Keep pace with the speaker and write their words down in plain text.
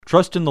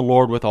Trust in the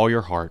Lord with all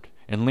your heart,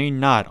 and lean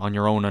not on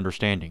your own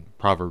understanding.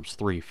 Proverbs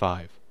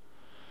 3:5.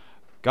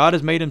 God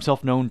has made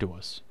himself known to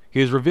us. He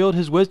has revealed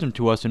his wisdom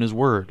to us in his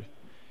word.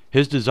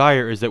 His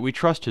desire is that we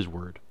trust his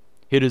word.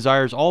 He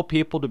desires all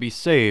people to be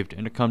saved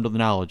and to come to the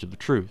knowledge of the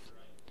truth.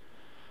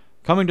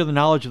 Coming to the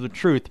knowledge of the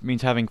truth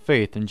means having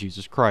faith in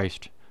Jesus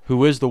Christ,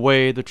 who is the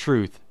way, the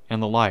truth,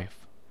 and the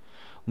life.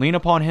 Lean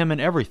upon him in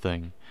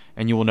everything,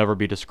 and you will never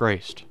be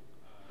disgraced.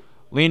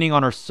 Leaning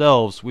on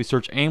ourselves, we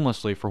search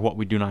aimlessly for what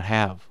we do not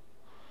have.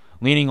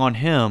 Leaning on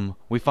him,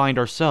 we find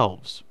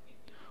ourselves.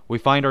 We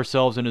find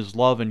ourselves in his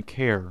love and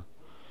care.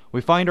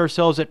 We find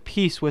ourselves at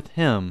peace with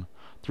him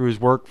through his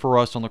work for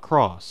us on the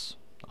cross.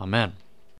 Amen.